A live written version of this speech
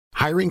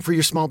Hiring for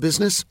your small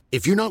business?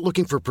 If you're not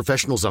looking for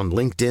professionals on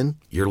LinkedIn,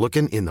 you're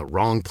looking in the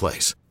wrong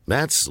place.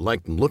 That's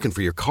like looking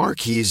for your car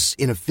keys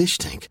in a fish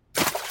tank.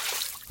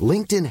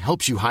 LinkedIn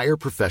helps you hire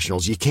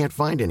professionals you can't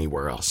find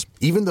anywhere else,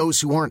 even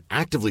those who aren't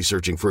actively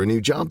searching for a new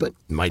job but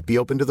might be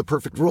open to the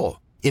perfect role.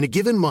 In a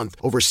given month,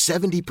 over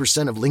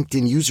 70% of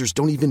LinkedIn users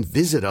don't even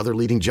visit other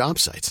leading job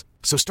sites.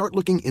 So start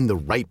looking in the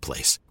right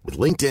place. With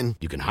LinkedIn,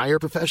 you can hire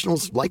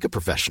professionals like a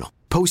professional.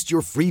 Post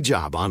your free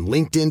job on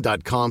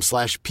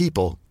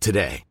linkedin.com/people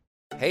today.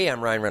 Hey,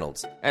 I'm Ryan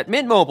Reynolds. At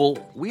Mint Mobile,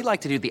 we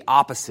like to do the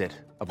opposite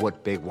of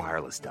what Big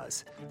Wireless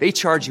does. They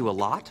charge you a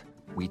lot,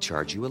 we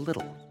charge you a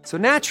little. So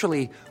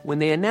naturally, when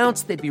they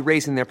announced they'd be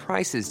raising their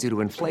prices due to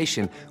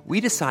inflation,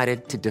 we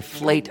decided to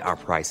deflate our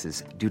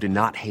prices due to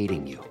not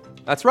hating you.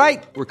 That's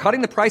right. We're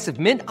cutting the price of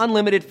Mint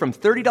Unlimited from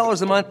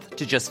 $30 a month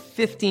to just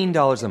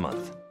 $15 a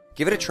month.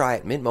 Give it a try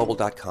at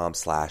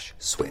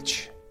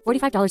mintmobile.com/switch.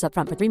 $45 up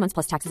front for 3 months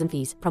plus taxes and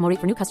fees. Promo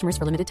rate for new customers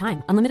for limited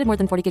time. Unlimited more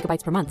than 40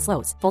 gigabytes per month.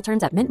 Slows full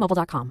terms at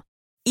mintmobile.com.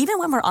 Even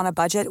when we're on a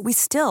budget, we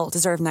still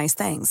deserve nice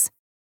things.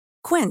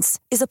 Quince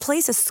is a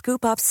place to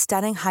scoop up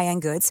stunning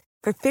high-end goods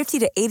for 50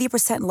 to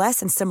 80%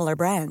 less than similar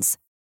brands.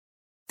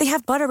 They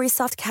have buttery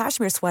soft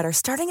cashmere sweaters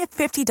starting at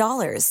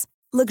 $50,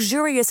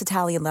 luxurious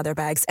Italian leather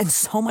bags, and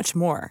so much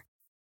more.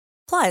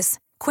 Plus,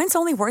 Quince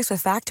only works with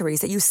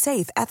factories that use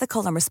safe,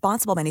 ethical, and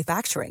responsible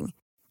manufacturing.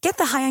 Get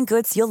the high-end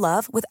goods you'll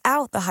love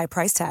without the high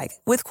price tag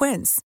with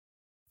Quince.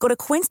 Go to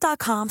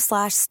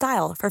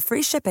quince.com/style for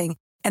free shipping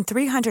and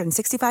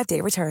 365-day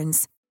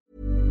returns.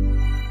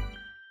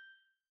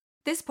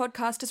 This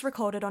podcast is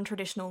recorded on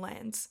traditional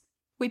lands.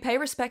 We pay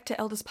respect to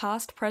elders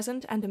past,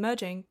 present, and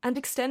emerging, and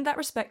extend that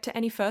respect to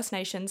any First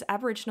Nations,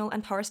 Aboriginal,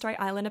 and Torres Strait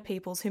Islander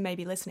peoples who may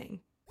be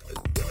listening.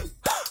 That's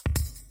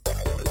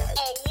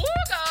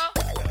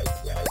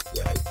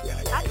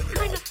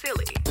kind of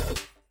silly.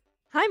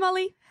 Hi,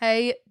 Molly.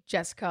 Hey,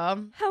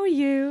 Jessica. How are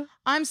you?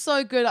 I'm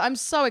so good. I'm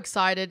so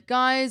excited.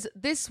 Guys,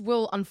 this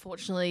will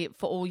unfortunately,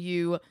 for all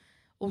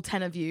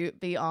 10 of you,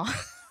 be our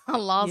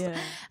last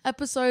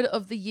episode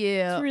of the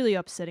year. It's really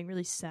upsetting,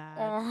 really sad.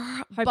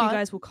 Hope you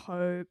guys will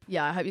cope.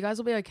 Yeah, I hope you guys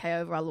will be okay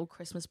over our little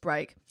Christmas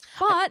break.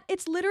 But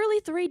it's literally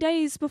 3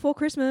 days before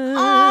Christmas.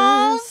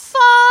 Oh,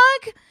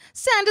 fuck!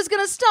 Santa's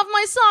gonna stuff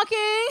my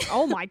stocking.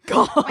 Oh my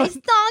god. My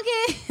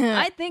stocking.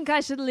 I think I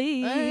should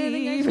leave.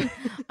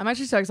 I'm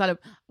actually so excited.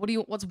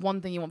 What's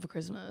one thing you want for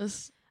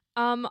Christmas?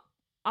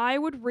 I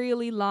would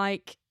really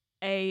like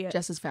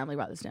Jess's family,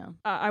 write this down.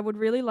 I would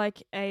really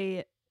like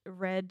a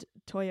red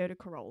Toyota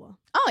Corolla.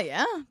 Oh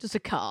yeah, just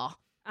a car.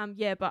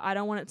 Yeah, but I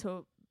don't want it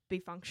to be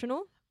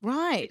functional.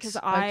 Right. Because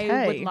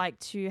I would like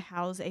to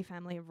house a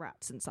family of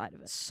rats inside of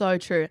it. So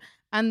true.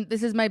 And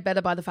this is made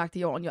better by the fact that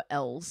you're on your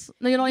L's.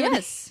 No, you're not.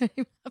 Yes.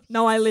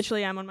 No, I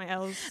literally am on my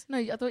L's. No,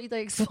 I thought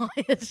they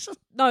expired.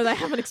 No, they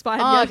haven't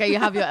expired yet. yet. Okay, you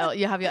have your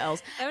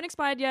L's. They haven't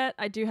expired yet.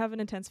 I do have an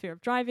intense fear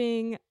of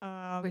driving.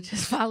 Which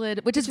is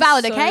valid. Which is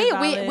valid, so okay?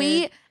 valid.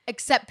 We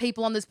accept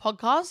people on this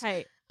podcast.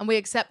 Hey. And we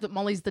accept that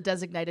Molly's the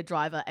designated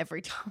driver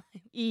every time.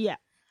 Yeah.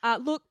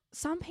 Look,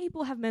 some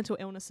people have mental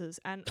illnesses,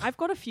 and I've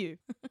got a few.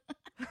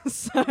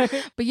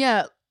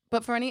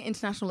 But for any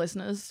international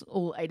listeners,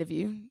 all 8 of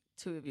you,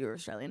 2 of you are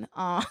Australian.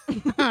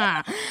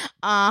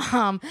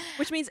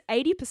 Which means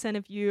 80%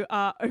 of you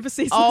are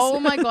overseas Oh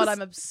listeners. my God,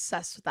 I'm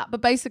obsessed with that.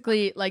 But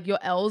basically, like, your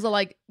L's are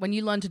like, when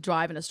you learn to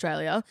drive in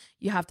Australia,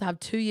 you have to have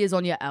 2 years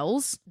on your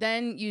L's.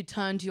 Then you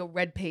turn to your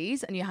red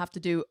P's and you have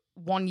to do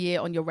 1 year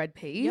on your red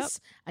P's. Yep.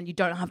 And you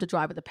don't have to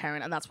drive with a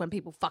parent. And that's when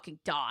people fucking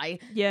die.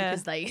 Yeah.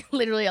 Because they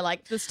literally are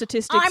like, the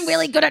statistics. I'm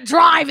really good at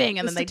driving.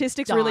 And the then they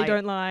statistics die. really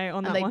don't lie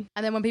on that one.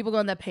 And then when people go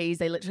on their P's,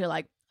 they literally are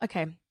like,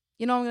 okay,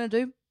 you know what I'm going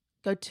to do?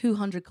 Go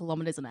 200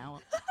 kilometers an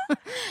hour.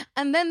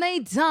 And then they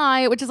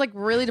die, which is like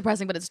really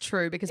depressing, but it's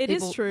true because It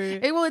people... is true.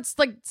 It's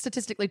like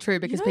statistically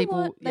true because You know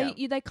people... what?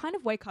 They kind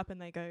of wake up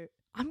and they go,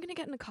 I'm going to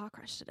get in a car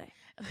crash today.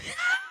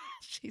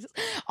 Jesus.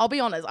 I'll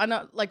be honest. I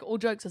know, like, all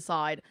jokes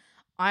aside,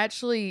 I've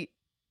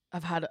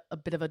had a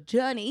bit of a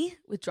journey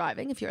with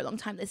driving. If you're a long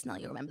time listener,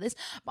 you'll remember this.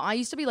 But I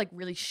used to be like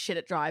really shit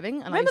at driving.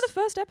 And Remember the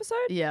first episode?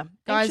 Yeah.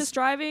 Anxious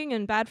driving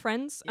and bad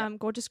friends. Yeah.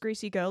 Gorgeous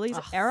Greasy Girlies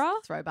era.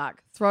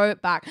 Throwback.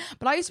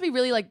 But I used to be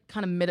really like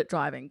kind of mid at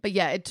driving. But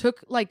yeah, it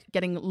took like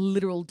getting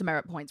literal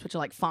demerit points, which are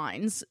like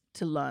fines,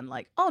 to learn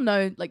like, oh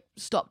no, like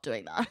stop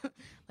doing that.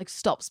 Like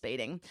stop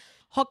speeding.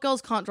 Hot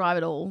girls can't drive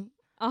at all.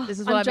 Oh,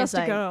 This is what I've been just a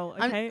saying. girl,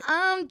 okay?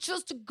 I'm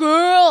just a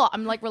girl.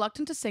 I'm like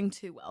reluctant to sing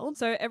too well.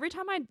 So every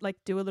time I like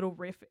do a little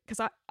riff, because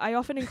I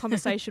often in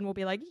conversation will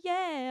be like,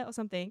 yeah, or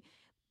something.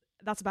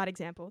 That's a bad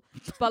example.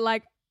 But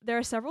like there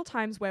are several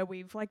times where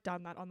we've like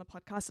done that on the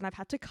podcast and I've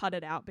had to cut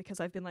it out because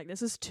I've been like,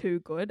 this is too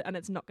good and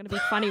it's not going to be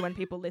funny when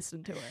people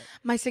listen to it.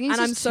 My singing's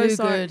and just I'm so too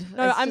sorry. good.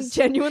 No, I'm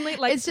genuinely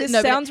like, it's this just-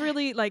 no, but sounds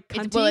really like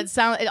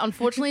cunty.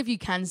 Unfortunately, if you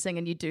can sing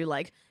and you do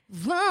like,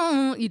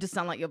 you just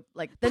sound like you're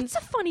like. That's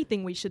a funny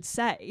thing we should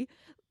say.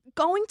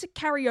 Going to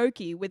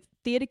karaoke with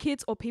theatre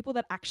kids or people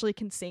that actually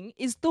can sing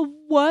is the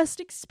worst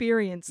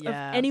experience of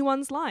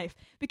anyone's life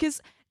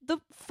because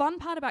the fun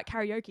part about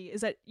karaoke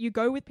is that you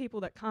go with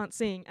people that can't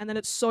sing, and then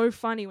it's so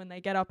funny when they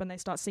get up and they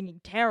start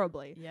singing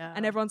terribly. Yeah.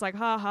 And everyone's like,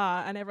 ha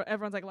ha, and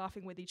everyone's like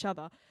laughing with each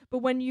other. But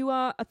when you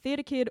are a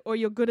theatre kid or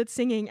you're good at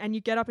singing and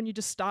you get up and you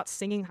just start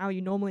singing how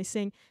you normally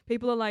sing,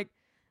 people are like,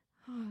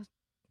 oh,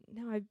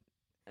 no,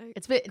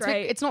 It's great.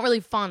 it's not really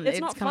fun. It's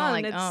not kinda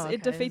fun. Like, oh, okay,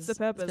 it defeats the it's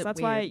a purpose. bit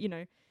That's weird. why,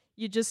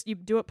 you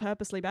do it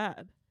purposely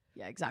bad.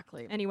 Yeah,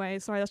 exactly. Anyway,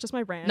 sorry, that's just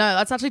my rant. No,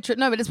 that's actually true.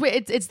 No, but it's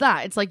weird. It's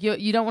that. It's like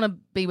you don't want to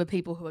be with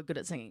people who are good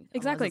at singing.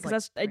 Exactly,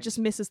 Otherwise because it just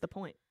misses the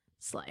point.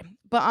 slay.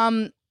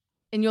 But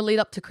in your lead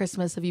up to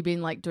Christmas, have you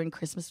been like doing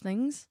Christmas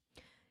things?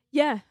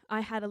 Yeah,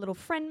 I had a little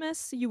friend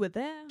miss. You were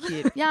there.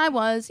 Cute. Yeah, I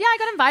was. Yeah, I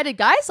got invited,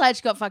 guys. I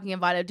actually got fucking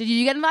invited. Did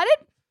you get invited?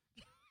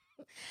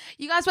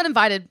 You guys weren't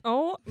invited.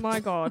 Oh my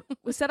god.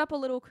 We set up a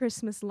little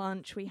Christmas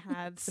lunch. We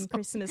had some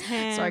Christmas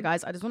ham. Sorry,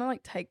 guys. I just want to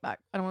like take back.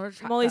 I don't want to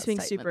retract Molly's that being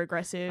statement. super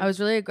aggressive. I was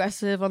really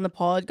aggressive on the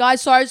pod,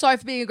 guys. Sorry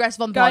for being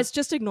aggressive on the Guys, pod.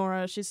 just ignore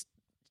her. She's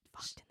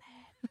fucked in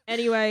the head.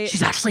 Anyway.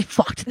 She's actually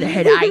fucked in the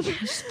head. Eh?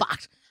 She's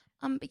fucked.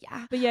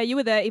 But yeah, you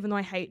were there even though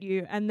I hate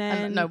you. And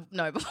then no.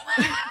 Do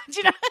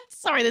you know?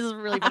 Sorry, this is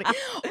really funny.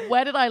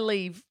 Where did I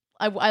leave?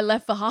 I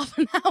left for half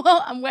an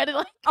hour, and where did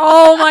I go?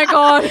 Oh my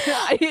god.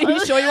 Are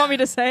you sure you want me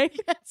to say?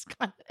 Yes,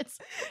 kind of.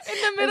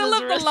 In the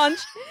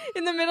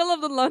middle of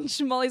the lunch,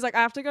 Molly's like,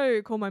 I have to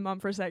go call my mum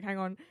for a sec, hang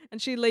on.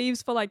 And she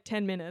leaves for like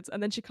 10 minutes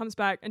and then she comes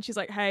back and she's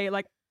like, hey,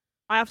 like,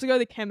 I have to go to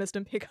the chemist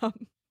and pick up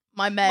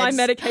my meds. my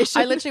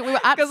medication. We were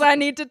at because I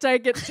need to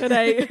take it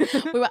today.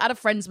 we were at a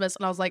Friendsmas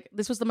and I was like,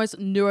 this was the most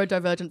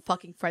neurodivergent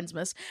fucking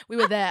Friendsmas. We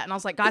were there and I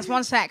was like, guys,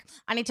 one sec.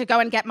 I need to go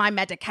and get my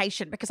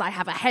medication because I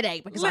have a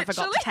headache because I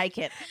forgot to take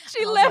it. She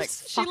And I was left. like,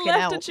 She "Fucking left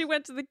hell." and she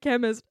went to the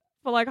chemist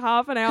for like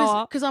half an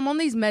hour. Because I'm on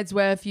these meds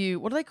where if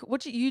you,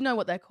 you know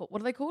what they're called?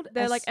 What are they called?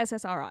 They're like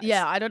SSRIs.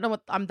 Yeah, I don't know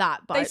what, I'm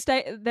that, but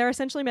They're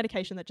essentially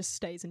medication that just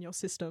stays in your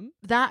system.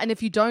 that, and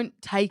if you don't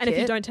take And it.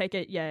 if you don't take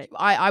it, yeah,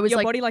 I was your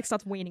like, body like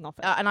starts weaning off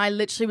it. and I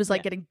literally was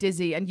like getting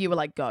dizzy and you were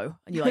like, go.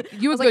 And you're like, you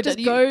I were was good. like,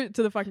 just go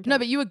to the fucking chemist. No,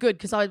 but you were good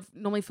because I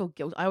normally feel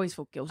guilt. I always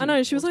feel guilty. I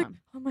know. She all was the like,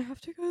 time. I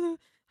have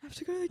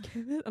to go to the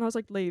chemist. And I was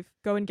like, leave.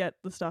 Go and get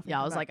the stuff. and Yeah, I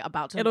come was back. like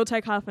about to. It'll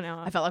take half an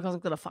hour. I felt like I was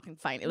gonna fucking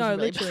faint. It was no,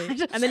 really literally.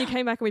 bad. And then you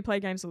came back and we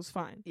played games. It was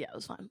fine. Yeah, it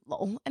was fine.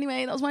 Lol.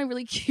 Anyway, that was my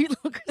really cute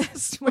little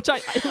Christmas. Which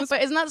it was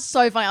But isn't that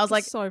so funny? I was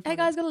like, so funny. hey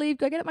guys, gotta leave.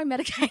 Go get my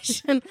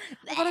medication.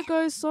 I gotta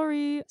go.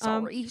 Sorry.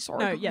 Sorry.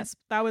 No, yes,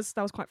 that was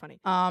quite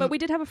funny. But we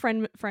did have a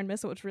friend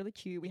miss, so it was really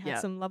cute. We had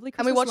some lovely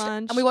Christmas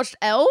lunch. And we watched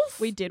Elf.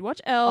 We did watch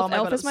Elf. Oh my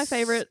Elf God, is my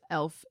favorite.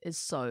 Elf is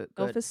so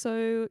good. Elf is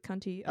so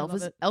cunty. I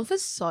love it. Elf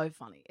is so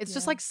funny. It's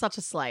just Yeah. like such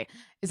a slay.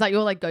 Is that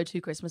your like go-to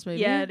Christmas movie?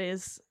 Yeah, it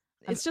is.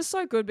 It's just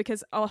so good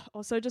because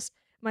also just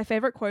my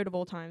favorite quote of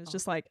all time is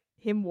just like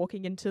him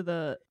walking into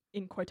the,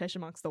 in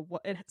quotation marks,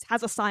 it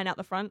has a sign out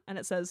the front and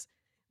it says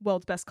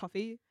world's best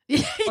coffee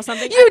or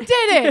something. You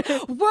did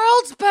it.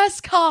 World's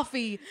best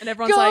coffee. And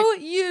everyone's Go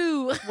like,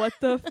 you. what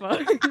the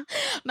fuck?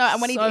 No,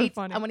 and when So he eats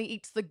funny. and when he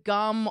eats the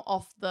gum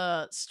off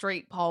the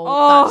street pole,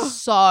 Oh. that's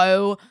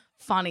so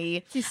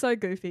funny. He's so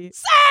goofy.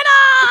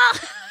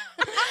 Santa.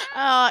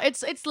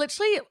 It's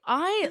literally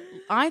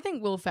I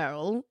think Will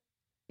Ferrell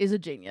is a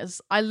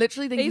genius. I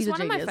literally think he's a one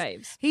genius. of my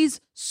faves.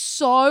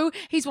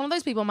 He's one of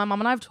those people. My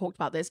mum and I have talked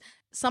about this.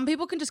 Some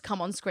people can just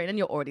come on screen and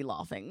you're already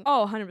laughing.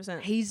 Oh,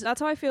 100%. That's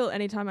how I feel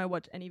anytime I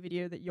watch any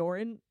video that you're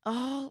in.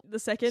 Oh, The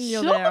second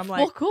you're shut there, the I'm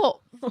like, fuck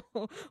up.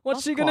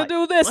 what's she That's gonna quite-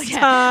 do this Yeah.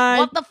 time?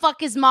 What the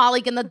fuck is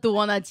Marley gonna do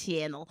on her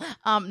channel?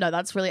 No,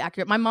 that's really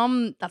accurate. My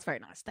mum, that's very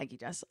nice. Thank you,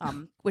 Jess.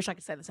 Wish I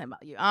could say the same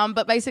about you.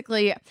 But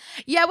basically,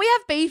 yeah, we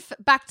have beef.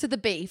 Back to the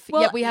beef.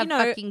 Well, Yeah, we have you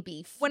know, fucking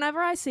beef. Whenever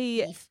I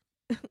see, Beef.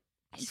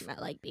 I smell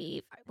like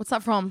beef. What's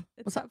that from?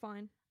 it's What's that?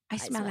 fine. I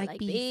smell like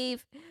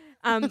beef.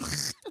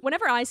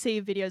 Whenever I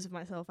see videos of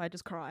myself, I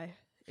just cry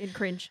in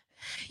cringe.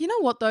 You know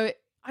what though?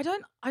 I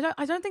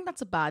don't think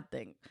that's a bad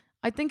thing.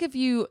 I think if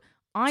you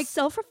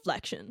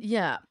Self-reflection.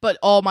 yeah, but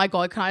oh my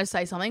god, can I just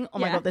say something? Oh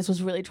my Yeah. god, this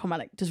was really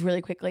traumatic. Just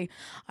really quickly,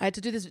 I had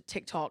to do this with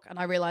TikTok and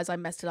I realized I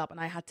messed it up and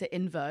I had to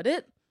invert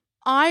it.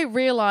 I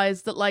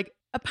realized that like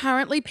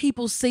apparently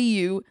people see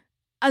you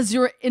as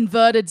your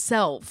inverted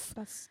self.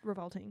 That's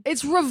revolting.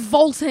 It's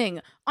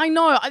revolting. I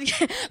know.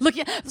 Look,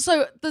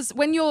 so this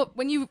when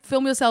you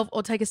film yourself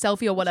or take a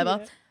selfie or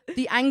whatever,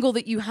 the angle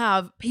that you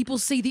have, people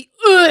see the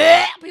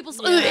people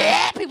see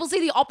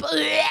the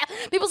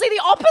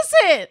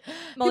opposite.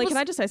 Molly, People can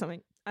I just say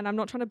something? And I'm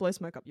not trying to blow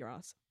smoke up your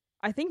ass.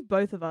 I think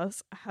both of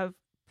us have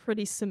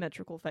pretty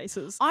symmetrical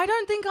faces. I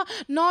don't think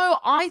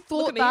I thought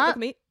Look at me. that. Look at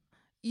me.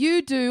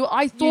 You do.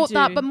 I thought do.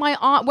 that, but my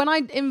aunt, when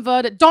I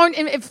invert it,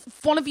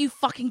 if one of you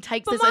fucking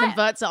takes But this and my-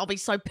 inverts it, I'll be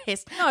so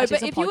pissed. No, Actually, but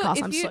it's a if you- podcast,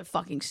 if I'm you- so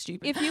fucking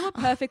stupid. If you were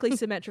perfectly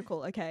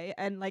symmetrical, okay,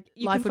 and like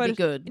you Life can would be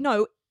good.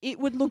 No, it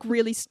would look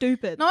really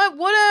stupid. No, it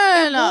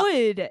wouldn't.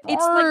 It would.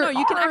 It's like no,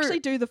 you can Arr.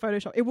 actually do the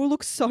Photoshop. It will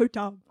look so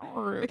dumb.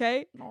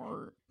 Okay.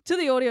 To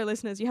the audio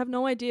listeners, you have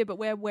no idea, but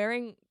we're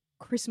wearing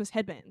Christmas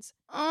headbands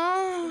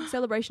in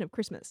celebration of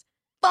Christmas.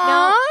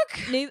 Now,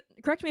 Fuck.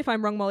 correct me if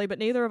I'm wrong, Molly, but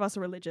neither of us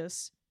are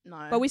religious.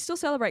 No. But we still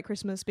celebrate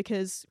Christmas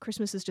because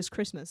Christmas is just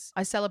Christmas.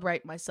 I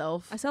celebrate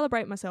myself. I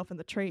celebrate myself and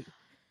the tree.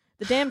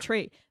 The damn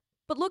tree.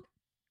 But look,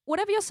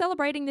 whatever you're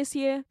celebrating this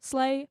year,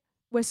 Slay,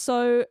 we're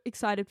so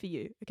excited for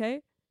you,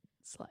 okay?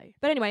 Slay.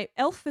 But anyway,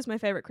 Elf is my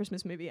favorite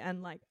Christmas movie,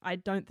 and like I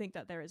don't think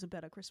that there is a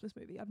better Christmas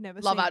movie. I've never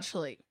Love seen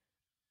Actually.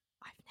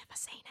 I've never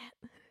seen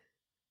it.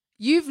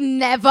 You've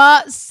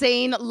never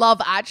seen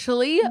Love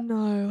Actually?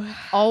 No.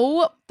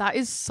 Oh, that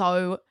is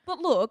so... But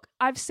look,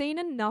 I've seen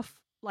enough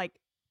like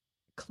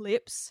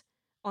clips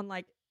on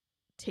like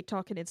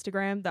TikTok and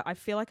Instagram that I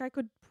feel like I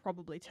could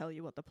probably tell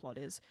you what the plot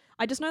is.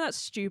 I just know that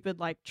stupid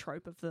like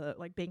trope of the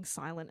like being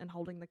silent and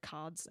holding the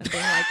cards and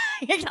being like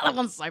that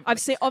one's so funny.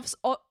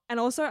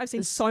 I've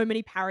seen so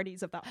many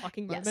parodies of that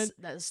fucking moment.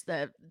 Yes,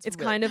 it's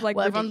kind of like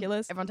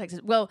ridiculous. Everyone takes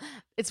it. Well,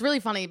 it's really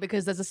funny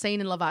because there's a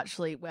scene in Love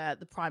Actually where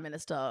the Prime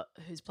Minister,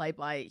 who's played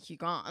by Hugh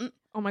Grant,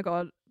 oh my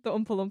god, the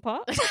Oompa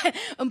Loompa,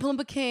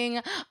 Oompa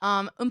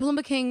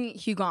Loompa King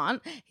Hugh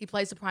Grant, he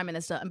plays the Prime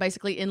Minister, and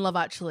basically in Love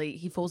Actually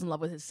he falls in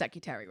love with his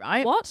secretary,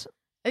 right? What?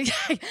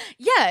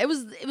 Yeah, it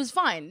was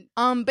fine.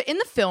 But in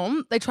the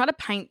film, they try to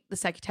paint the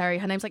secretary.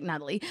 Her name's like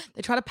Natalie.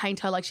 They try to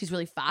paint her like she's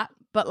really fat,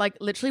 but like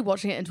literally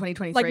watching it in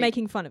 2023, like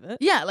making fun of it.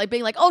 Yeah, like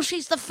being like, "Oh,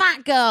 she's the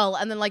fat girl,"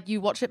 and then like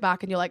you watch it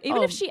back and you're like,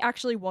 even if she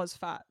actually was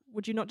fat,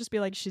 would you not just be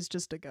like, she's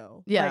just a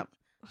girl? Yeah, like,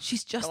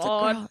 she's just a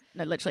girl.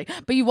 No, literally.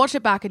 But you watch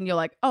it back and you're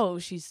like, "Oh,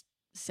 she's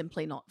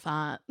simply not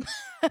fat."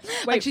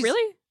 Wait,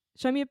 really?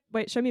 Show me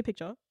a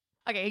picture.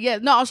 Okay, yeah.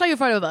 No, I'll show you a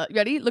photo of her. You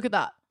ready? Look at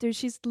that. Dude,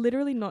 she's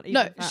literally not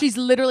even fat. She's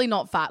literally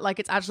not fat. Like,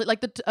 it's actually,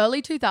 like, the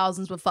early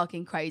 2000s were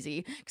fucking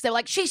crazy. Because they were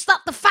like, she's not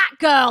the fat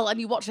girl!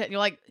 And you watch it and you're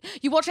like,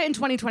 you watch it in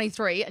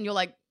 2023 and you're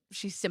like,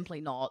 she's simply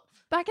not.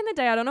 Back in the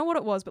day, I don't know what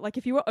it was, but like,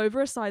 if you were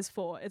over a size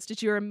 4, it's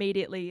just you're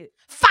immediately...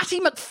 Fatty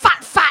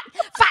McFat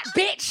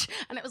bitch!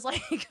 And it was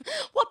like,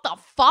 what the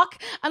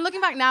fuck? And looking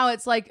back now,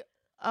 it's like,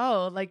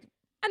 oh, like...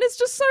 And it's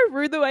just so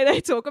rude the way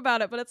they talk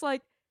about it, but it's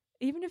like,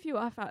 even if you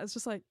are fat, it's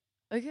just like...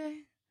 Okay.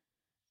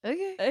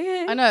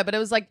 I know, but it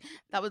was like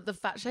that was the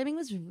fat shaming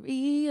was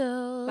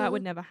real. That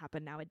would never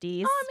happen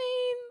nowadays.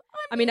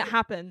 I mean, it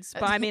happens,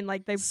 but I mean,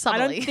 like they. Subtly.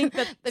 I don't think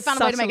that they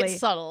found a way to make it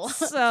subtle.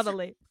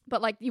 Subtly,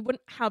 but like you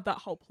wouldn't have that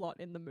whole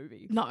plot in the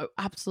movie. No,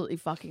 absolutely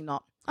fucking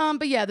not.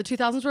 But yeah, the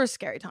 2000s were a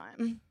scary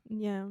time.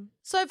 Yeah.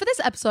 So for this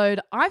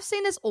episode, I've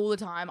seen this all the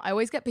time. I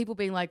always get people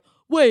being like,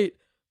 "Wait,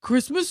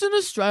 Christmas in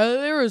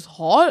Australia is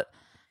hot,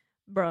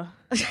 bruh."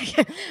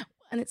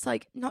 And it's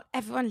like, not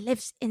everyone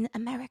lives in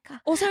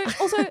America. Also,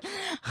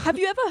 have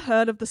you ever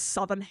heard of the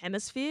Southern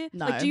Hemisphere?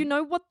 No. Like, do you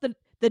know what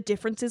the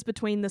difference is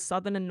between the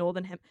Southern and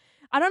Northern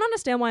I don't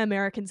understand why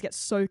Americans get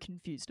so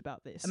confused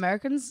about this.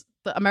 Americans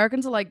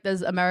are like,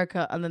 there's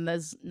America and then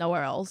there's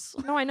nowhere else.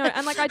 No, I know.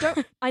 And like,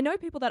 I know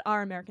people that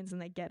are Americans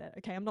and they get it.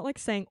 Okay. I'm not like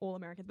saying all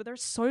Americans, but there are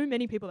so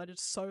many people that are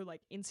just so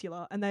like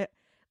insular and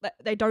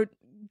they don't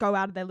go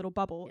out of their little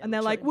bubble. Yeah, and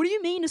they're literally. like, what do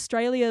you mean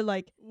Australia?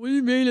 Like, What do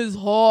you mean it's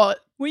hot?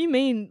 what do you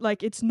mean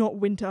like it's not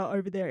winter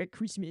over there at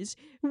Christmas?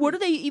 What do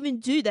they even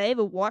do? They have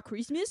a white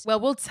Christmas? Well,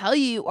 we'll tell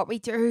you what we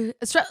do.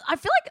 I feel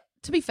like,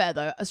 to be fair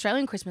though,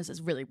 Australian Christmas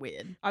is really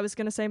weird. I was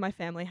going to say my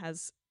family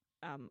has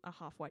a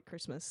half white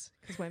Christmas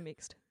because we're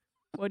mixed.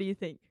 What do you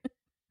think?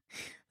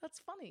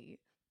 That's funny.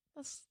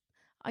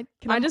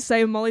 Can I just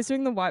say Molly's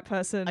doing the white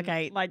person,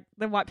 Okay. like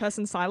the white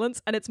person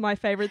silence, and it's my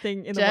favorite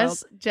thing in the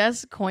world.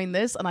 Jess coined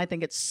this, and I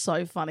think it's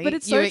so funny. But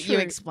it's so You true.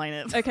 explain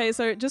it. Okay,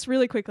 so just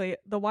really quickly,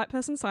 the white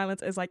person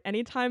silence is like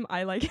anytime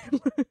I like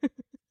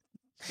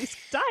she's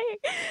dying.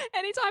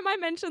 Anytime I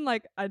mention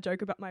like a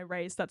joke about my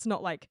race that's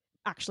not like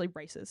actually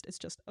racist, it's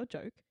just a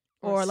joke.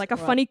 Or like a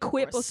funny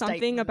quip or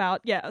something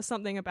about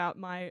something about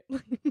my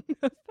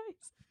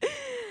face.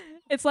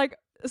 It's like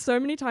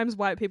so many times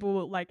white people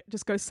will like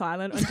just go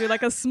silent and do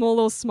like a small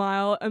little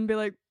smile and be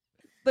like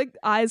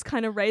eyes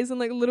kind of raised and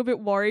like a little bit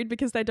worried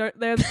because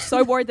they're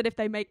so worried that if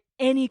they make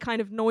any kind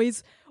of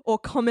noise or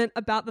comment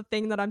about the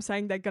thing that I'm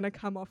saying, they're gonna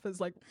come off as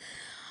like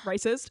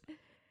racist.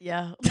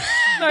 Yeah.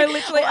 No,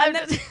 literally. And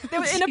then,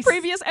 in a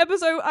previous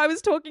episode, I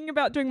was talking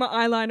about doing my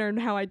eyeliner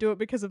and how I do it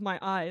because of my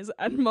eyes.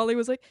 And Molly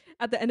was like,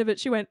 at the end of it,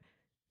 she went,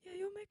 "Yeah,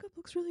 your makeup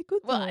looks really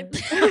good." Well, though."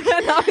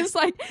 And I was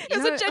like, it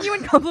was a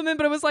genuine compliment,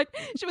 but it was like,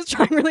 she was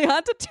trying really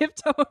hard to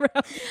tiptoe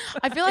around.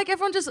 I feel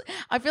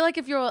like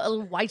if you're a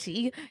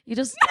whitey, you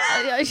just,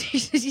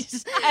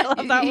 I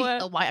love that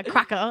word. A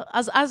cracker,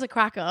 as a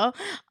cracker,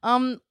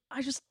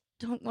 I just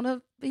don't want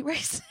to be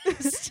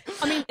racist.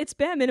 I mean, it's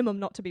bare minimum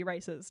not to be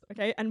racist,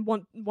 okay? And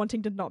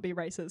wanting to not be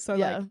racist. So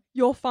Yeah. like,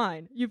 you're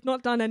fine. You've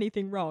not done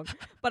anything wrong.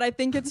 But I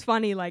think it's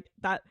funny, like,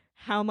 that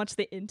how much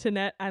the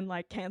internet and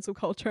like cancel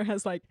culture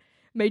has like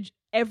made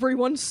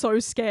everyone so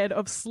scared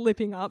of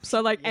slipping up. So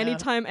like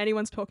anytime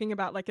anyone's talking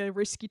about like a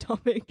risky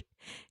topic,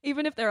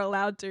 even if they're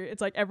allowed to, it's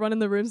like everyone in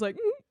the room's like,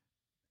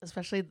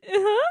 Especially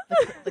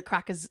uh-huh. the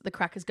crackers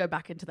go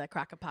back into their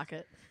cracker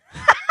packet.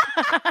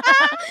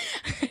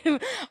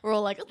 We're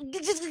all like,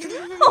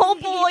 Oh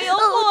boy,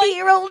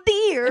 oh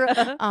dear.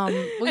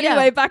 Well,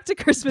 anyway, back to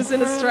Christmas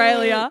in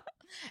Australia.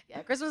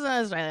 Yeah, Christmas in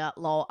Australia,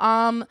 lol.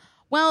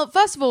 Well,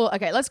 first of all,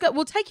 okay, let's go.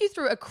 We'll take you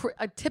through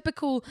a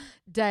typical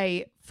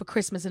day for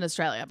Christmas in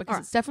Australia because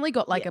it's definitely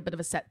got like a bit of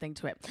a set thing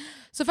to it.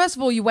 So first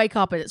of all, you wake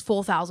up and it's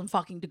 4,000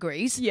 fucking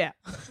degrees. Yeah.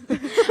 And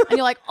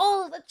you're like,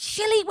 oh, the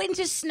chilly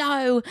winter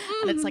snow.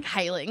 And it's like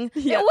hailing.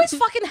 It always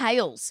fucking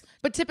hails.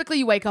 But typically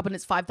you wake up and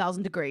it's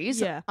 5,000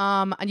 degrees. Yeah.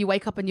 And you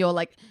wake up and you're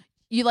like,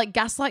 you like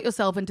gaslight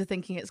yourself into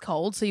thinking it's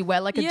cold. So you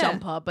wear like a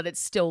jumper, but it's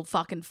still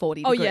fucking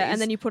 40 degrees. Oh yeah, and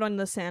then you put on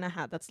the Santa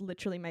hat that's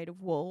literally made of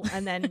wool,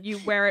 and then you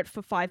wear it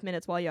for 5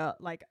 minutes while you're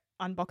like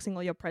unboxing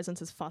all your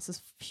presents as fast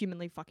as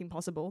humanly fucking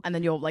possible. And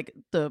then you're like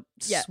the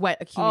sweat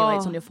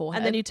accumulates on your forehead.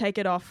 And then you take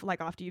it off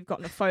like after you've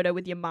gotten a photo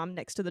with your mum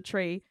next to the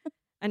tree,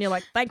 and you're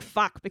like, thank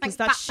fuck, because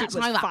that shit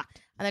was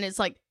fucked. And then it's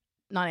like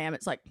 9 a.m.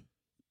 It's like,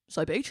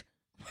 so beach.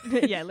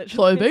 Yeah, literally.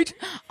 Slow beach.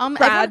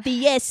 Grab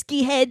the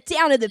esky, head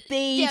down to the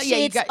beach.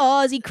 It's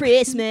Aussie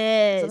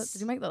Christmas.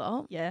 Did you make that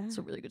up? Yeah. It's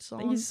a really good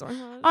song. Thank you so much.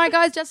 All right,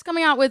 guys, Jess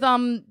coming out with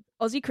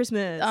Aussie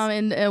Christmas.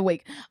 in a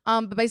week.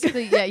 But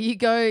basically, yeah, you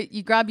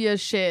grab your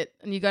shit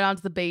and you go down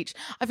to the beach.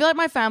 I feel like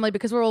my family,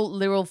 because we're all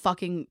literal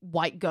fucking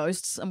white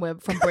ghosts and we're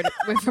from Britain,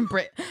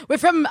 we're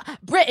from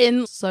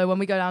Britain. So when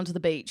we go down to the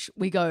beach,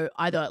 we go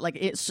either like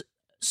it's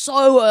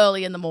so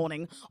early in the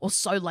morning or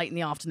so late in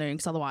the afternoon,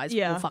 because otherwise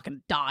we'll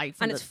fucking die.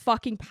 And it's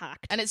fucking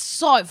packed. And it's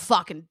so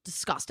fucking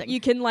disgusting. You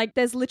can like,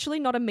 there's literally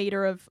not a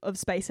meter of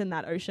space in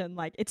that ocean.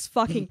 Like it's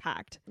fucking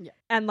packed. Yeah.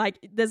 And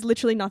like, there's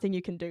literally nothing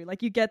you can do.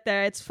 Like you get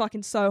there, it's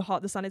fucking so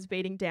hot. The sun is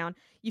beating down.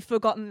 You've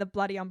forgotten the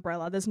bloody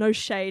umbrella. There's no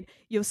shade.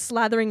 You're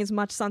slathering as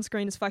much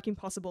sunscreen as fucking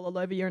possible all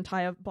over your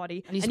entire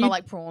body. And you smell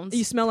like prawns.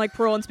 You smell like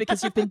prawns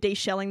because you've been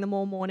deshelling them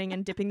all morning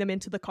and dipping them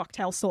into the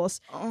cocktail sauce.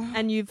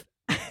 And you've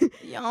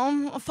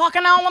Yum,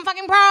 fucking hell, I'm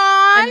fucking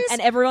prawns. and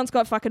everyone's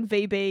got fucking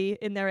VB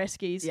in their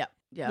eskies. Yeah.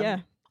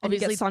 And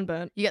Obviously, you get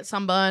sunburnt. You get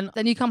sunburn.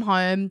 Then you come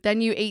home. Then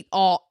you eat.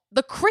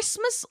 The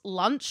Christmas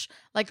lunch,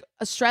 like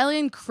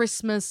Australian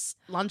Christmas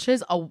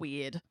lunches, are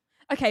weird.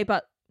 Okay,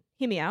 but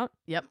hear me out.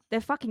 Yep. They're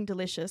fucking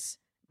delicious.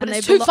 But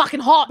it's too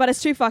fucking hot. But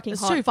it's too fucking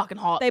hot. It's too fucking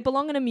hot. They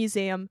belong in a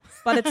museum,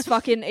 but it's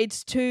fucking,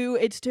 it's too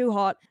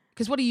hot.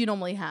 Because what do you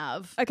normally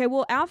have? Okay,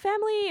 well, our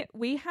family,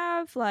 we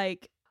have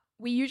like,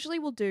 we usually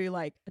will do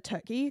like a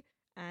turkey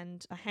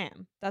and a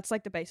ham. That's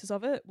like the basis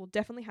of it. We'll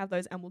definitely have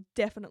those, and we'll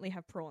definitely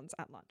have prawns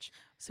at lunch.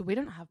 So we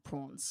don't have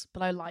prawns,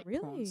 but I like Really?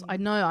 prawns. I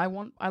know,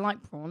 I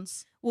like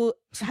prawns. Well,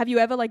 have you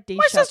ever like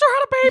My sister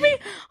had a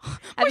baby.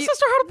 My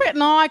sister had a baby.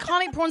 No, I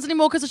can't eat prawns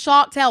anymore because of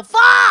shark tail.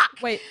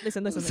 Fuck! Wait,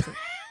 listen.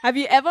 Have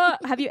you ever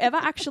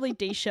actually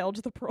deshelled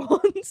the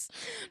prawns?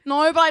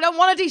 No, but I don't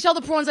want to deshell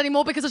the prawns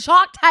anymore because of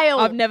shark tail.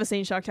 I've never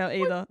seen shark tail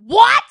either.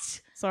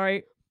 What?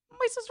 Sorry.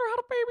 My sister had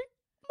a baby.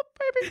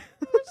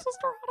 My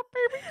sister had a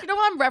baby. Do you know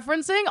what I'm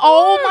referencing?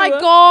 Oh my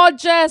god,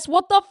 Jess,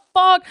 what the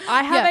fuck?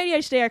 I have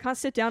ADHD. I can't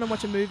sit down and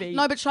watch a movie.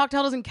 No, but Shark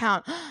Tale doesn't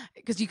count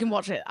because you can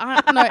watch it.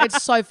 No,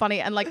 it's so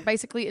funny. And like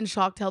basically in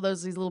Shark Tale,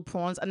 there's these little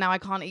prawns, and now I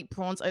can't eat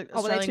prawns.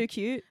 Oh, were they too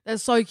cute? They're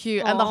so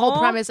cute. And the whole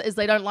premise is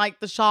they don't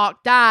like the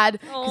shark dad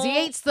because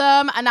he eats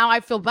them, and now I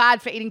feel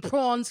bad for eating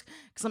prawns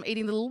because I'm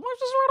eating the little. My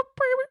sister had a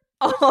baby.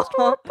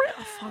 Oh,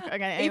 fuck.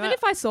 Okay, anyway. Even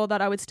if I saw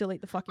that, I would still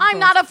eat the fucking I'm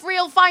prawns. not a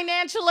real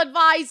financial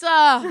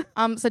advisor.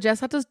 So Jess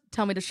had to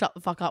tell me to shut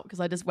the fuck up because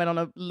I just went on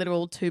a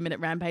literal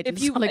 2-minute rampage. If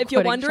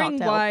you're wondering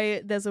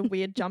why there's a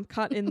weird jump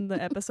cut in the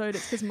episode,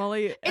 it's because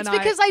Molly and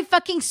because I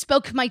fucking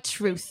spoke my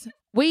truth.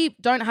 We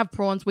don't have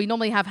prawns. We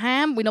normally have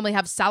ham. We normally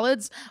have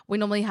salads. We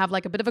normally have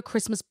like a bit of a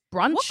Christmas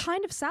brunch. What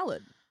kind of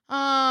salad?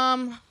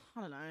 I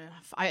don't know.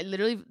 I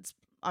literally,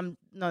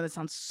 no, that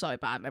sounds so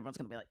bad. Everyone's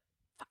gonna be like,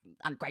 fucking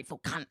ungrateful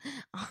cunt.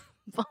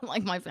 But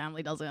like my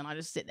family does it, and I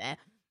just sit there.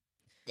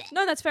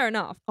 No, that's fair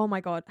enough. Oh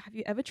my god, have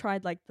you ever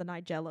tried like the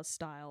Nigella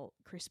style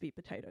crispy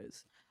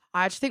potatoes?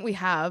 I actually think we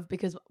have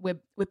because we're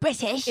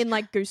British in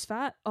like goose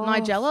fat. Oh.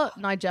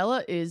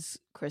 Nigella is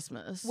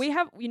Christmas. We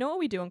have, you know what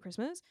we do on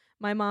Christmas?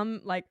 My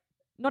mum, like,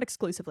 not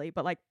exclusively,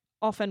 but like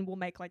often will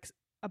make like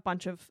a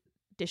bunch of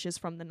dishes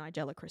from the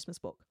Nigella Christmas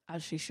book,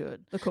 as she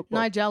should. The cookbook.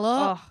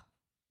 Nigella,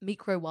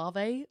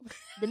 microwave.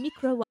 The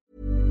microwave.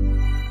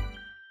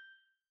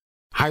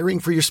 Hiring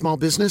for your small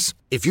business?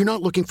 If you're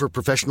not looking for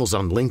professionals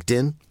on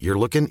LinkedIn, you're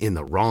looking in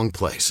the wrong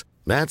place.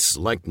 That's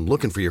like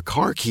looking for your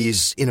car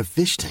keys in a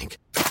fish tank.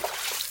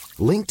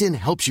 LinkedIn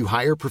helps you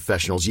hire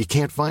professionals you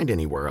can't find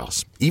anywhere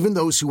else, even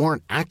those who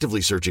aren't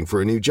actively searching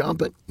for a new job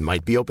but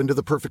might be open to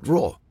the perfect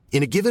role.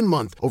 In a given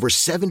month, over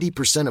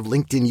 70% of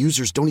LinkedIn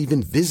users don't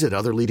even visit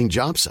other leading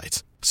job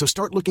sites. So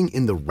start looking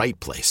in the right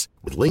place.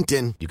 With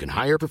LinkedIn, you can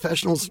hire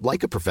professionals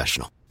like a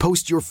professional.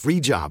 Post your free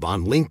job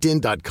on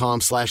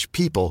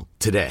linkedin.com/people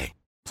today.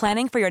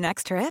 Planning for your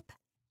next trip?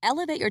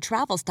 Elevate your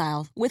travel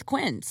style with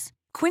Quince.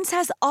 Quince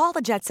has all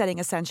the jet-setting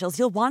essentials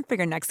you'll want for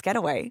your next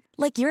getaway,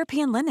 like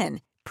European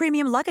linen,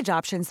 premium luggage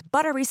options,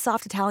 buttery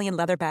soft Italian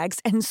leather bags,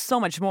 and so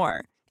much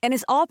more. And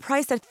is all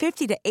priced at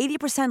 50 to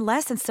 80%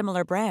 less than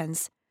similar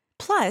brands.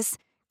 Plus,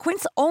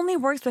 Quince only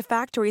works with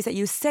factories that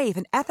use safe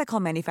and ethical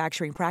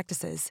manufacturing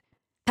practices.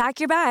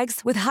 Pack your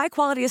bags with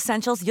high-quality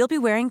essentials you'll be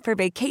wearing for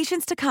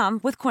vacations to come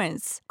with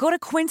Quince. Go to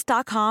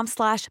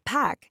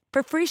quince.com/pack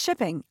for free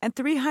shipping and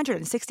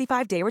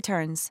 365-day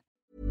returns.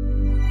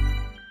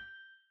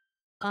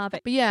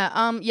 But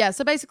yeah,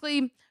 so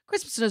basically,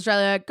 Christmas in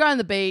Australia, go on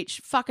the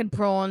beach, fucking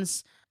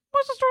prawns.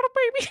 My sister had a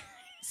baby.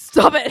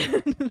 Stop it.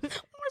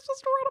 My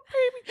sister had a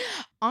baby.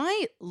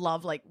 I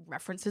love like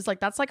references. Like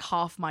that's like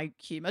half my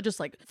humor. Just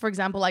like, for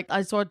example, like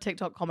I saw a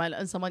TikTok comment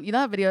and someone, you know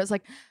that video, it's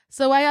like,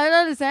 so I don't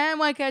understand,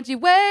 why can't you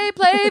play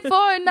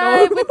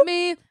Fortnite with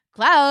me?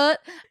 Clout.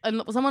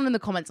 And someone in the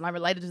comments, and I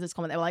related to this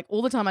comment, they were like,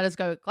 all the time I just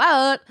go,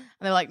 clout. And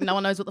they're like, no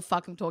one knows what the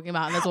fuck I'm talking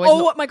about. And there's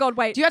always my God,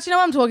 wait. Do you actually know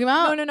what I'm talking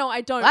about? No,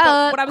 I don't.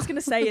 But what I was going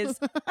to say is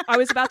I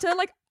was about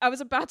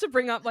to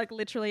bring up like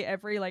literally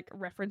every like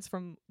reference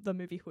from the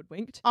movie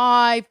Hoodwinked.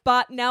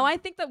 But now I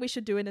think that we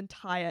should do an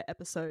entire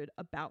episode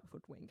about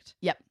Hoodwinked.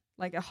 Yep.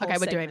 Like a whole Okay,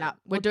 we're segment. doing that.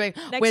 We're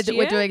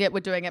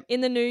doing it.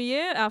 In the new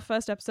year, our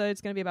first episode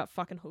is going to be about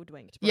fucking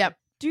Hoodwinked. Bro. Yep.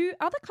 Do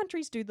other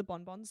countries do the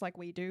bonbons like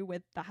we do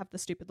that have the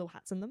stupid little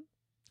hats in them?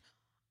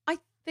 I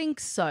think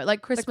so.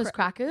 Like Christmas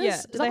crackers? Yeah.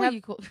 Is that what you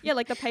call Yeah,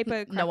 like the paper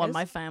crackers. No one in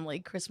my family,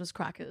 Christmas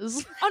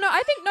crackers. Oh, no,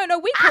 I think, no,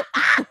 we call...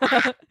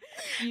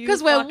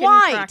 Because we're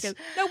white. Crackers.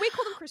 No, we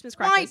call them Christmas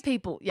crackers. White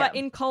people, yeah. But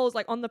in Coles,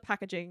 like on the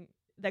packaging,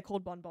 they're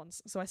called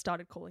bonbons. So I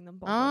started calling them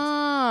bonbons.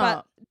 Ah,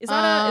 but is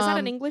that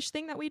an English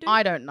thing that we do?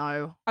 I don't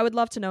know. I would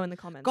love to know in the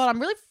comments. God, I'm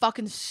really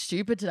fucking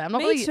stupid today. I'm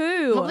not Me too.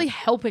 I'm not really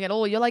helping at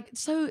all. You're like,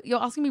 so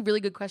you're asking me really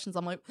good questions.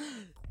 I'm like...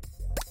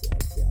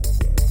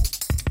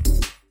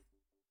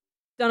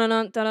 Dun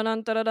dun dun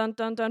dun dun dun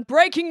dun dun.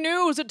 Breaking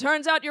news! It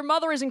turns out your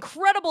mother is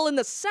incredible in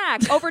the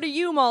sack. Over to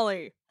you,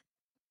 Molly.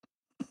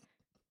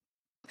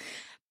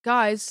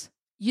 Guys,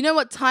 you know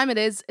what time it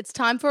is? It's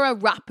time for a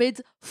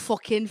rapid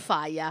fucking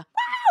fire. Wow!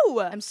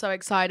 I'm so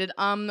excited.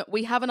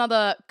 We have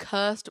another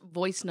cursed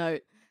voice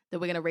note that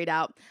we're gonna read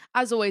out.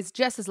 As always,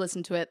 Jess has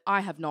listened to it.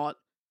 I have not,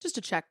 just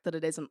to check that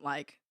it isn't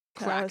like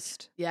cracked.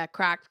 Cursed. Yeah,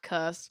 cracked,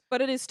 cursed.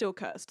 But it is still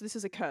cursed. This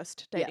is a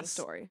cursed dating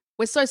story.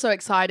 We're so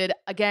excited.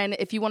 Again,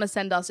 if you want to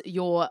send us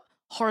your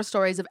horror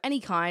stories of any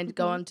kind,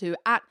 go on to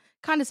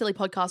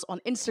 @KindaSillyPodcast on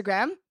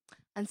Instagram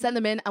and send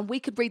them in, and we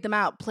could read them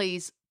out.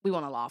 Please, we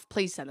want to laugh.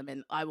 Please send them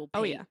in. I will pay.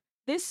 Oh, yeah.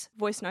 This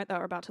voice note that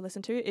we're about to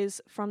listen to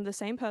is from the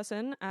same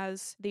person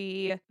as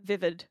the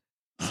Vivid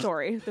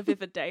story, the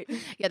Vivid date.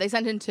 Yeah, they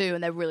sent in 2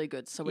 and they're really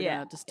good, so we're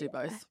going to just do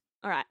both.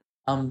 All right.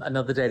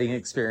 Another dating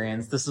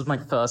experience. This was my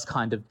first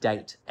kind of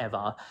date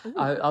ever.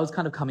 I was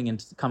kind of coming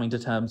to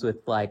terms with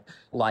like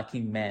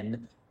liking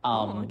men,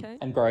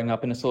 and growing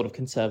up in a sort of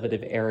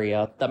conservative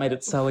area. That made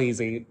it so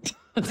easy.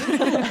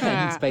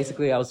 And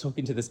basically, I was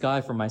talking to this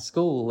guy from my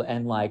school,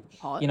 and like,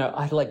 you know,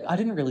 I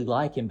didn't really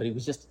like him, but he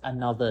was just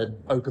another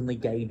openly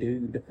gay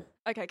dude.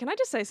 Okay, can I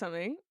just say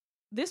something?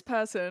 This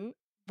person.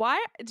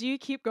 Why do you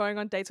keep going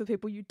on dates with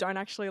people you don't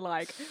actually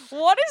like?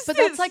 What is but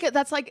this? But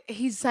that's like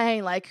he's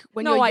saying like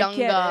when No, you're I younger,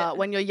 get it.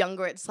 when you're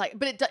younger, it's like,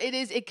 but I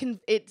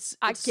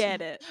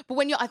get it. But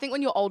I think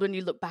when you're older and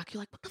you look back,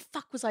 you're like, what the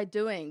fuck was I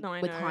doing? No,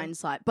 I with know.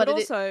 hindsight. But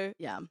also,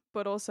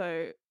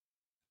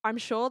 I'm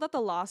sure that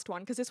the last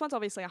one, because this one's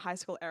obviously a high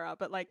school era,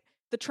 but like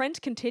the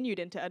trend continued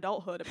into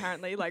adulthood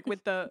apparently, like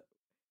with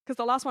because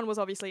the last one was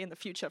obviously in the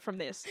future from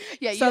this.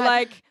 Yeah.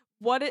 So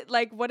what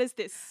is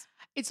this?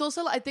 It's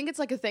also, I think it's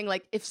like a thing,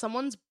 like if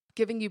someone's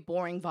giving you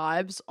boring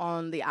vibes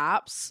on the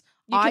apps,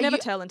 You can never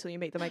tell until you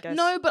meet them, I guess.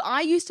 No, but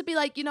I used to be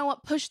like, you know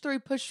what, push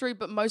through.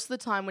 But most of the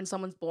time when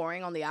someone's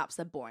boring on the apps,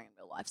 they're boring in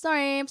real life.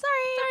 Sorry.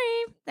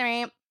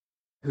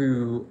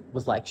 Who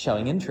was like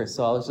showing interest,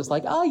 so I was just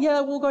like, oh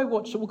yeah, we'll go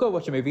watch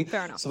a movie.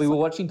 Fair enough. So we were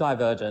watching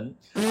Divergent.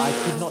 I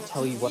could not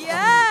tell you what.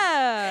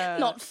 Yeah.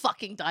 Not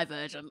fucking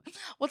Divergent.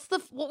 What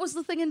was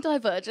the thing in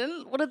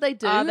Divergent? What did they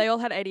do? They all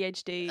had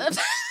ADHD.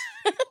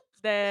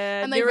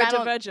 They're and they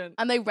neurodivergent.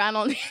 And they ran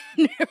on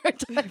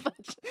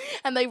neurodivergent.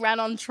 And they ran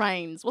on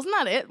trains. Wasn't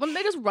that it? Wouldn't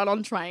they just run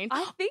on trains?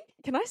 I think.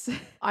 Can I say?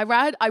 I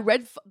read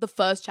the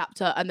first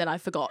chapter and then I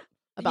forgot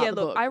about the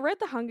book. I read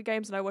the Hunger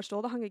Games and I watched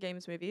all the Hunger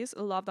Games movies.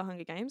 I love the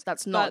Hunger Games.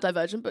 That's not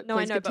Divergent, but no,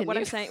 I know. continue.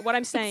 But what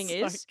I'm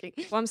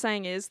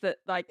saying is that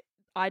like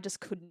I just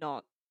could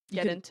not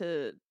get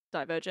into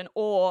Divergent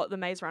or the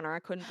Maze Runner. I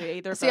couldn't do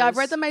either of those. See, I've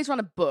read the Maze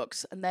Runner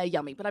books and they're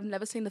yummy, but I've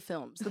never seen the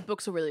films. The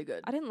books are really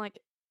good. I didn't like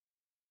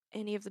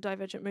any of the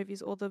Divergent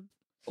movies or the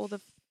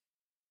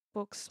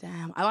books.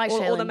 Damn, I like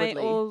Shailene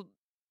Woodley.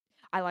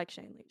 I like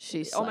Shailene.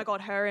 She's my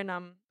god, her in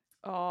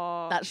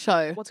that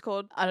show. What's it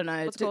called? I don't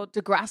know. What's it called?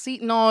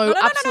 Degrassi? No,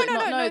 absolutely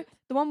not. No.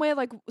 The one where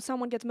like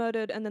someone gets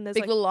murdered and then there's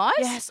Big Little Lies?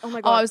 Yes. Oh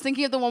my god. Oh, I was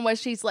thinking of the one where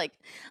she's like,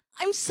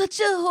 I'm such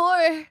a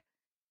whore.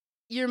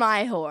 You're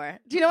my whore.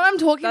 Do you know what I'm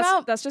talking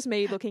about? That's just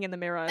me looking in the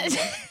mirror.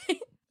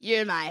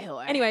 You're my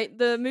whore. Anyway,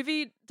 the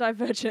movie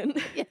Divergent.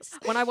 Yes.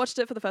 When I watched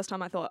it for the first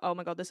time, I thought, oh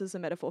my god, this is a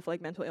metaphor for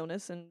like mental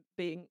illness and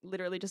being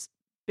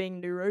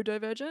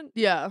neurodivergent.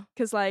 Yeah.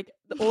 Because like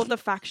all of the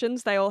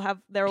factions, they're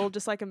all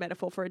just like a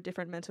metaphor for a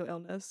different mental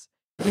illness.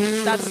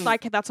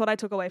 That's what I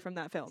took away from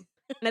that film.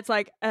 And it's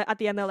like at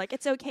the end they're like,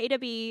 it's okay to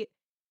be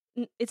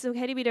It's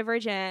okay to be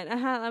divergent.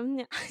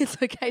 It's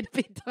okay to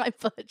be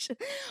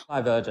divergent.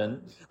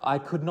 Divergent. I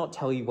could not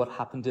tell you what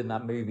happened in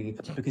that movie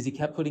because he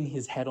kept putting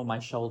his head on my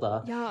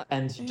shoulder. Yeah.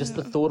 And just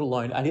the thought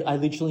alone, I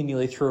literally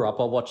nearly threw up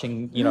while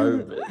watching,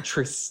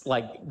 Tris,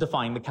 like,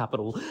 defying the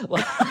Capitol.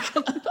 Like,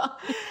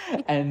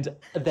 and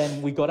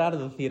then we got out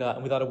of the theatre,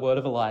 and without a word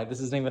of a lie,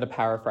 this isn't even a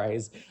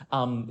paraphrase,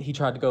 he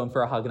tried to go in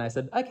for a hug, and I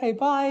said, okay,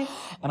 bye.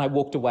 And I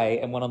walked away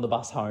and went on the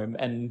bus home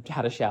and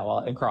had a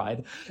shower and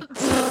cried.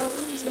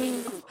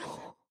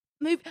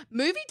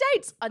 Movie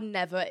dates are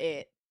never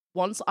it.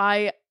 Once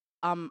I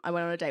went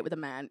on a date with a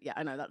man. Yeah,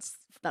 I know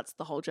that's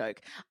the whole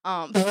joke.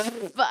 But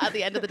at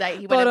the end of the day,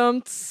 he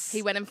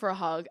went in for a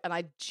hug, and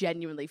I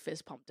genuinely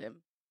fist pumped him.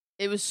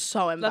 It was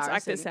so embarrassing.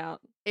 Let's act this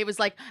out. It was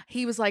like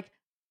he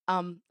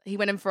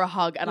went in for a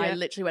hug, and I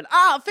literally went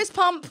fist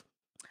pump.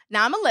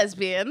 Now I'm a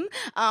lesbian.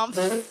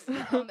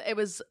 It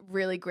was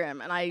really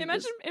grim, and I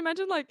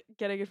imagine like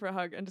getting in for a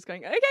hug and just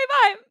going okay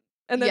bye.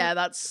 And then,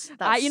 that's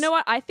you know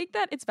what? I think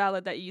that it's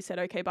valid that you said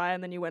okay bye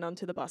and then you went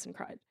onto the bus and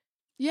cried.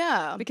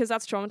 Yeah. Because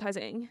that's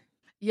traumatizing.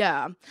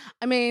 Yeah.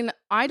 I mean,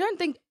 I don't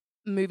think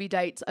movie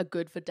dates are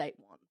good for date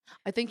one.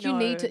 I think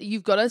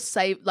you've got to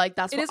save, like,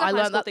 that's what I learned.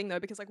 It is a high school thing though,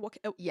 because like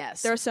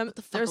yes. There are certain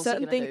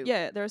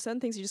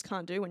things you just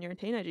can't do when you're a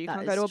teenager. You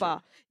can't go to a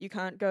bar. You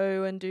can't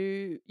go and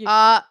do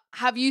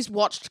have you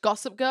watched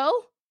Gossip Girl?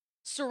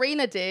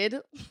 Serena did.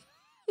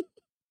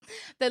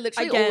 They're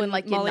literally all in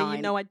like year Molly, 9.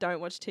 you know I don't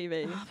watch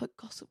TV. But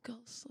Gossip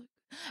Girl's so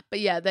good. But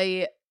yeah,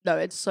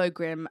 it's so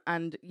grim,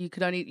 and you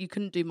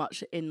couldn't do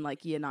much in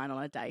like year 9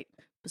 on a date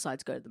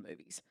besides go to the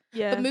movies.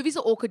 Yeah. But movies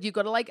are awkward. You've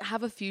got to like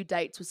have a few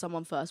dates with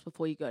someone first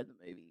before you go to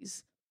the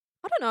movies.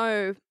 I don't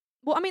know.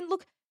 Well, I mean,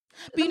 look,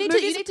 but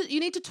you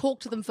need to talk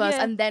to them first,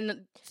 and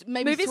then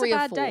maybe movies 3 are or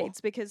bad 4 dates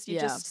because you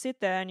just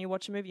sit there and you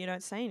watch a movie. You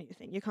don't say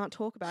anything. You can't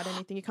talk about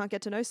anything. You can't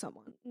get to know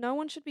someone. No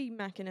one should be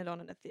macking it on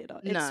in a theater.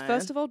 It's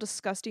first of all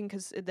disgusting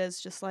because there's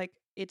just like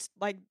it's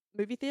like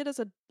movie theaters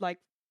are like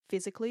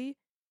physically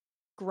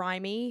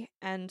grimy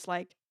and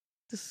like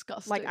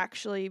disgusting. Like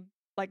actually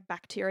like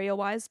bacteria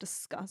wise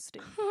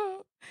disgusting.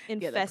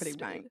 Infested. They're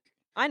pretty rank.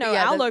 I know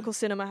our local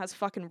cinema has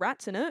fucking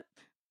rats in it.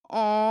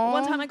 Aww.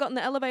 One time I got in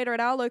the elevator at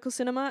our local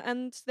cinema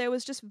and there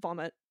was just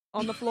vomit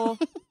on the floor.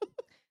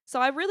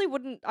 So I really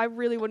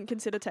wouldn't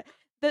consider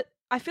that.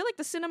 I feel like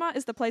the cinema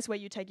is the place where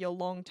you take your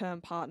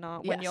long-term partner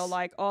when you're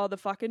like, oh, the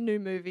fucking new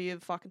movie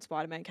of fucking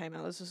Spider-Man came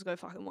out. Let's just go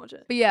fucking watch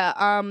it. But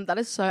yeah, that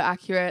is so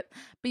accurate.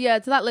 But yeah,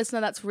 to that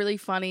listener, that's really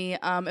funny.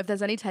 If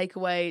there's any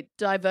takeaway,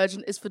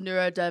 Divergent is for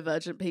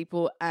neurodivergent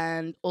people,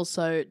 and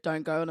also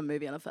don't go on a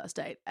movie on a first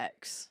date.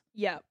 X.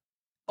 Yeah.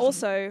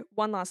 Also,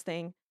 one last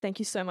thing. Thank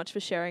you so much for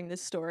sharing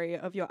this story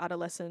of your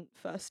adolescent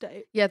first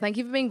date. Yeah, thank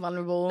you for being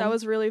vulnerable. That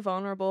was really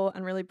vulnerable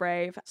and really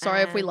brave.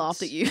 Sorry if we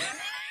laughed at you.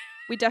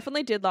 We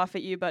definitely did laugh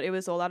at you, but it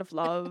was all out of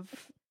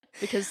love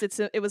because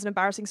it was an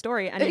embarrassing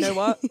story. And you know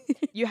what?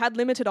 You had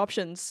limited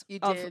options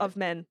of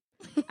men.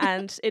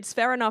 And it's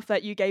fair enough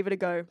that you gave it a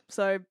go.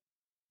 So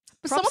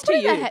props to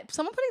you.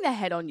 Someone putting their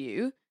head on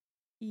you.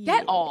 Yeah.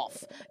 Get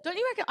off. Don't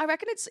you reckon? I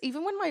reckon it's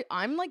even when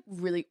I'm like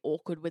really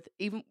awkward with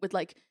even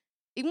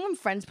when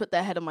friends put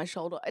their head on my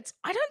shoulder, I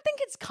don't think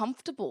it's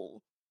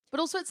comfortable. But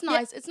also it's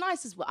nice. Yeah. It's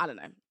nice as well. I don't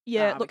know.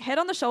 Yeah, look, head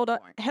on the shoulder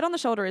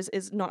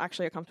is not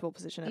actually a comfortable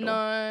position at all.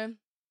 No.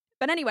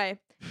 But anyway,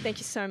 thank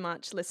you so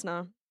much,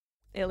 listener.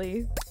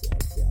 Illy.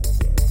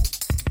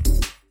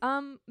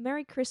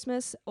 Merry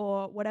Christmas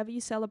or whatever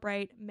you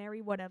celebrate.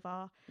 Merry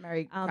whatever.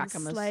 Merry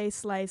Crackamas. Slay,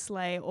 slay,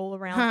 slay all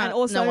around. And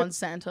also no one's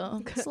Santa.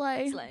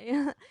 Slay.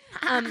 Slay.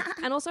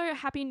 And also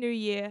Happy New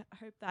Year. I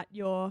hope that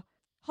your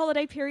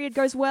holiday period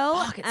goes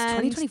well. Fuck, it's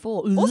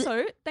 2024.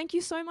 Also, thank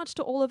you so much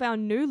to all of our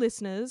new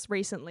listeners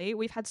recently.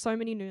 We've had so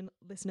many new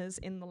listeners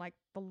in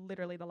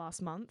literally the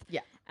last month.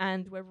 Yeah.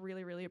 And we're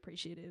really, really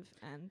appreciative.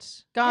 And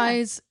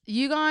guys,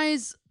 you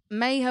guys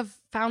may have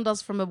found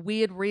us from a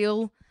weird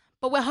reel,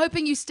 but we're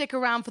hoping you stick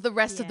around for the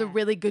rest of the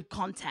really good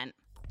content.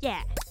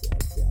 Yeah.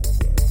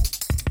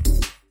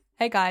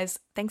 Hey guys,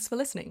 thanks for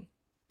listening.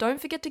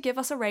 Don't forget to give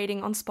us a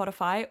rating on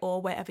Spotify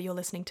or wherever you're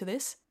listening to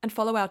this, and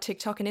follow our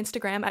TikTok and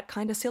Instagram at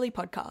Kinda Silly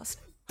Podcast.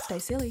 Stay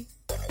silly.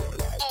 That's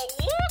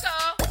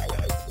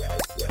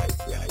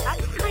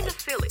kind of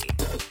silly.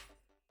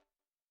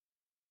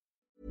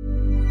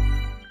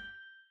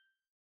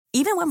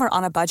 Even when we're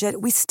on a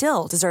budget, we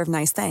still deserve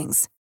nice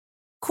things.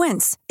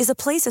 Quince is a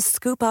place to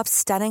scoop up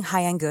stunning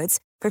high-end goods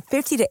for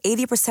 50 to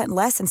 80%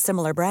 less than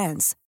similar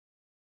brands.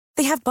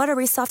 They have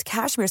buttery soft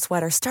cashmere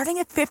sweaters starting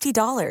at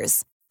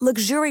 $50,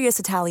 luxurious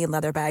Italian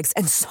leather bags,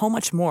 and so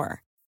much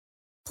more.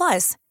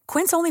 Plus,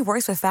 Quince only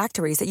works with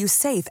factories that use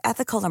safe,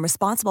 ethical, and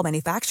responsible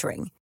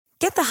manufacturing.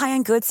 Get the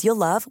high-end goods you'll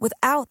love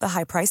without the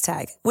high price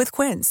tag with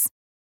Quince.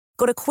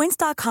 Go to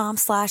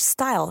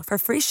quince.com/style for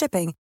free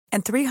shipping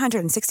and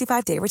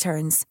 365-day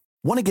returns.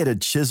 Want to get a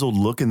chiseled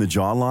look in the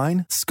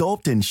jawline?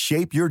 Sculpt and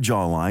shape your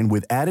jawline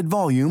with added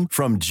volume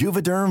from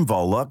Juvederm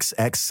Volux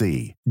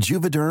XC.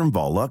 Juvederm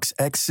Volux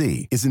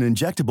XC is an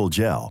injectable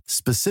gel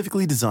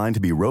specifically designed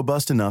to be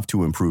robust enough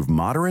to improve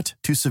moderate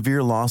to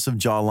severe loss of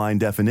jawline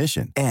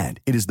definition. And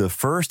it is the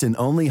first and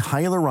only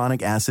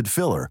hyaluronic acid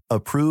filler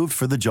approved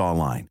for the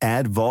jawline.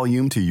 Add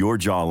volume to your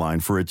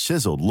jawline for a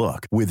chiseled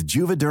look with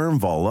Juvederm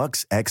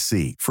Volux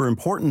XC. For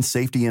important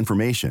safety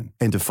information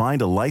and to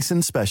find a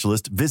licensed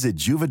specialist, visit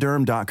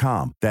Juvederm.com.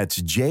 That's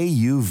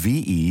Juvederm.com.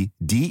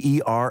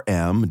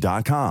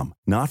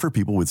 Not for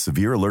people with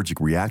severe allergic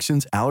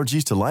reactions,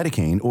 allergies to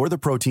lidocaine, or the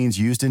proteins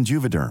used in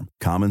Juvederm.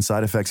 Common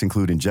side effects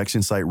include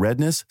injection site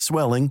redness,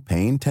 swelling,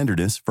 pain,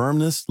 tenderness,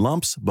 firmness,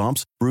 lumps,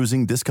 bumps,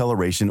 bruising,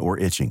 discoloration, or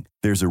itching.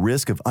 There's a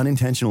risk of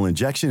unintentional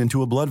injection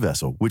into a blood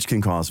vessel, which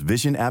can cause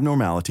vision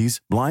abnormalities,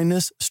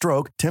 blindness,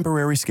 stroke,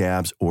 temporary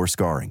scabs, or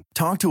scarring.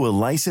 Talk to a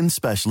licensed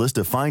specialist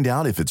to find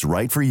out if it's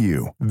right for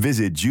you.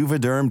 Visit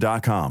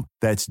Juvederm.com.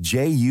 That's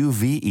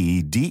Juvederm.com.